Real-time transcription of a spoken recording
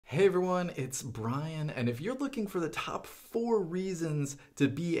Hey everyone, it's Brian, and if you're looking for the top 4 reasons to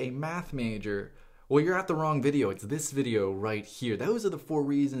be a math major, well, you're at the wrong video. It's this video right here. Those are the 4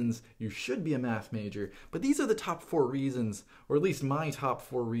 reasons you should be a math major, but these are the top 4 reasons, or at least my top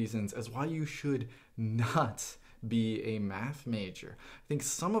 4 reasons, as why you should not be a math major. I think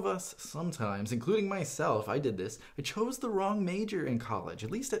some of us sometimes, including myself, I did this, I chose the wrong major in college,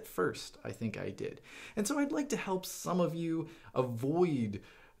 at least at first, I think I did. And so I'd like to help some of you avoid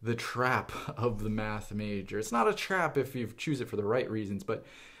the trap of the math major. It's not a trap if you choose it for the right reasons, but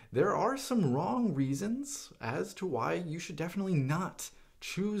there are some wrong reasons as to why you should definitely not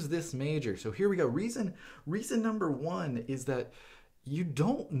choose this major. So here we go. Reason number 1 is that you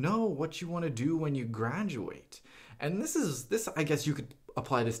don't know what you want to do when you graduate. And this I guess you could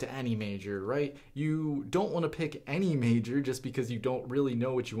apply this to any major, right? You don't want to pick any major just because you don't really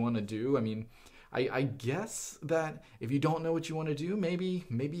know what you want to do. I mean, I guess that if you don't know what you want to do, maybe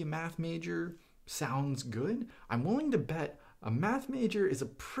a math major sounds good. I'm willing to bet a math major is a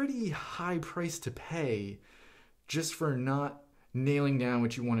pretty high price to pay just for not nailing down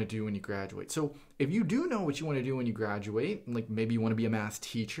what you want to do when you graduate. So if you do know what you want to do when you graduate, like maybe you want to be a math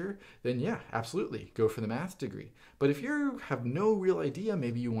teacher, then yeah, absolutely, go for the math degree. But if you have no real idea,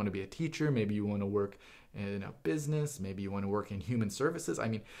 maybe you want to be a teacher, maybe you want to work in a business, maybe you want to work in human services. I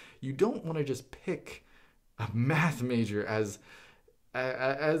mean, you don't want to just pick a math major as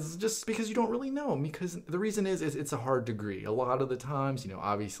just because you don't really know, because the reason is it's a hard degree. A lot of the times,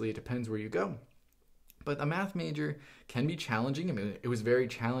 obviously it depends where you go. But a math major can be challenging. I mean, it was very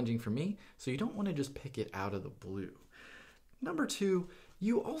challenging for me, so you don't want to just pick it out of the blue. Number 2,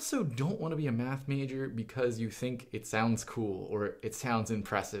 you also don't want to be a math major because you think it sounds cool or it sounds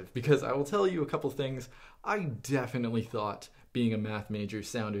impressive. Because I will tell you a couple things. I definitely thought being a math major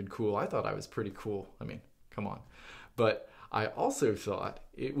sounded cool. I thought I was pretty cool. I mean, come on. But I also thought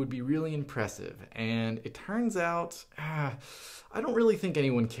it would be really impressive. And it turns out, I don't really think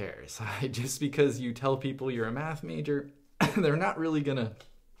anyone cares. Just because you tell people you're a math major, they're not really gonna,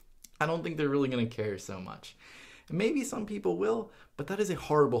 I don't think they're really gonna care so much. Maybe some people will, but that is a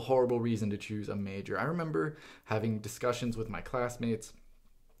horrible, horrible reason to choose a major. I remember having discussions with my classmates,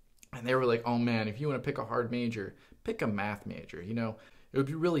 and they were like, oh man, if you want to pick a hard major, pick a math major. It would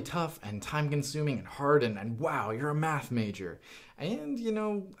be really tough and time-consuming and hard, and wow, you're a math major. And,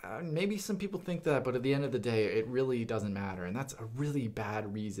 maybe some people think that, but at the end of the day, it really doesn't matter. And that's a really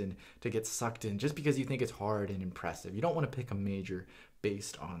bad reason to get sucked in just because you think it's hard and impressive. You don't want to pick a major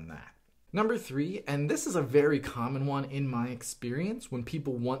based on that. Number 3, and this is a very common one in my experience when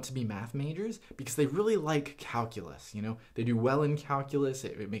people want to be math majors because they really like calculus. They do well in calculus,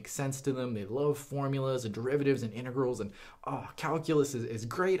 it makes sense to them, they love formulas and derivatives and integrals, and calculus is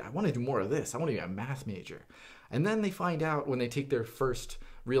great, I want to do more of this, I want to be a math major. And then they find out when they take their first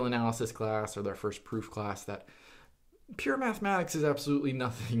real analysis class or their first proof class that pure mathematics is absolutely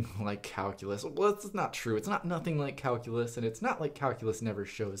nothing like calculus. Well, that's not true. It's not nothing like calculus, and it's not like calculus never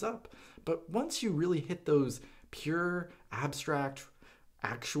shows up. But once you really hit those pure, abstract,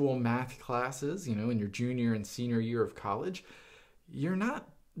 actual math classes, in your junior and senior year of college, you're not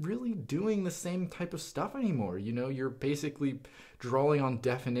really doing the same type of stuff anymore. You're basically drawing on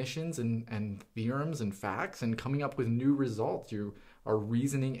definitions and theorems and facts and coming up with new results. You are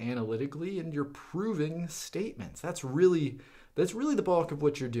reasoning analytically and you're proving statements. That's really the bulk of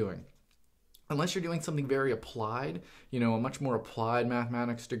what you're doing. Unless you're doing something very applied, a much more applied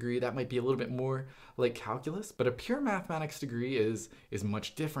mathematics degree, that might be a little bit more like calculus, but a pure mathematics degree is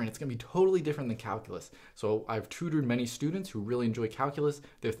much different. It's going to be totally different than calculus. So I've tutored many students who really enjoy calculus.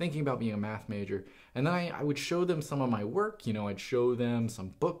 They're thinking about being a math major, and then I would show them some of my work. I'd show them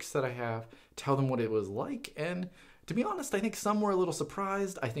some books that I have, tell them what it was like, and to be honest, I think some were a little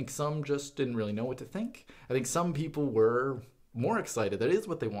surprised. I think some just didn't really know what to think. I think some people were more excited. That is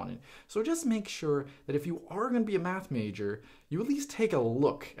what they wanted. So just make sure that if you are going to be a math major, you at least take a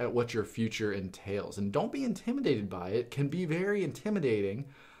look at what your future entails. And don't be intimidated by it. It can be very intimidating,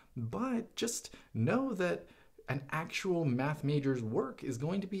 but just know that an actual math major's work is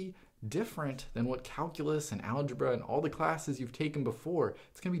going to be different than what calculus and algebra and all the classes you've taken before.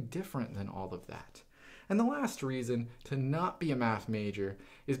 It's going to be different than all of that. And the last reason to not be a math major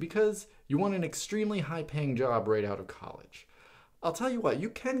is because you want an extremely high-paying job right out of college. I'll tell you what,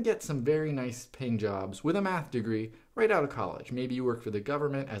 you can get some very nice paying jobs with a math degree right out of college. Maybe you work for the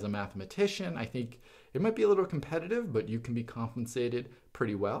government as a mathematician. I think it might be a little competitive, but you can be compensated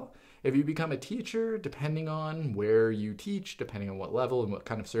pretty well. If you become a teacher, depending on where you teach, depending on what level and what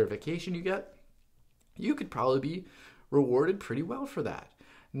kind of certification you get, you could probably be rewarded pretty well for that.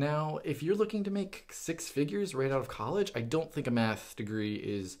 Now, if you're looking to make six figures right out of college, I don't think a math degree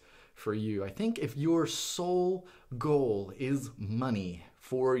is for you. I think if your sole goal is money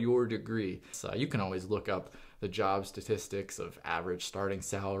for your degree, so you can always look up the job statistics of average starting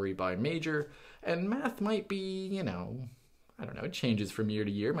salary by major, and math might be, you know, I don't know, it changes from year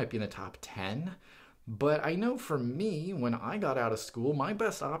to year, might be in the top 10. But I know for me, when I got out of school, my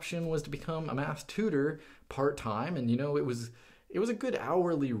best option was to become a math tutor part-time, and you know, it was a good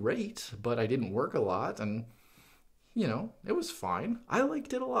hourly rate, but I didn't work a lot, and you know, it was fine. I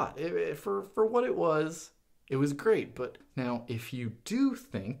liked it a lot. For what it was great. But now, if you do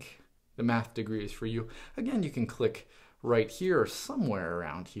think the math degree is for you, again, you can click right here or somewhere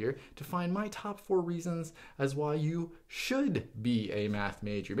around here to find my top 4 reasons as why you should be a math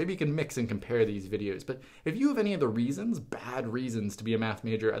major. Maybe you can mix and compare these videos, but if you have any of the reasons, bad reasons to be a math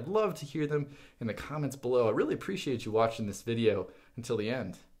major, I'd love to hear them in the comments below. I really appreciate you watching this video until the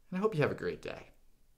end, and I hope you have a great day.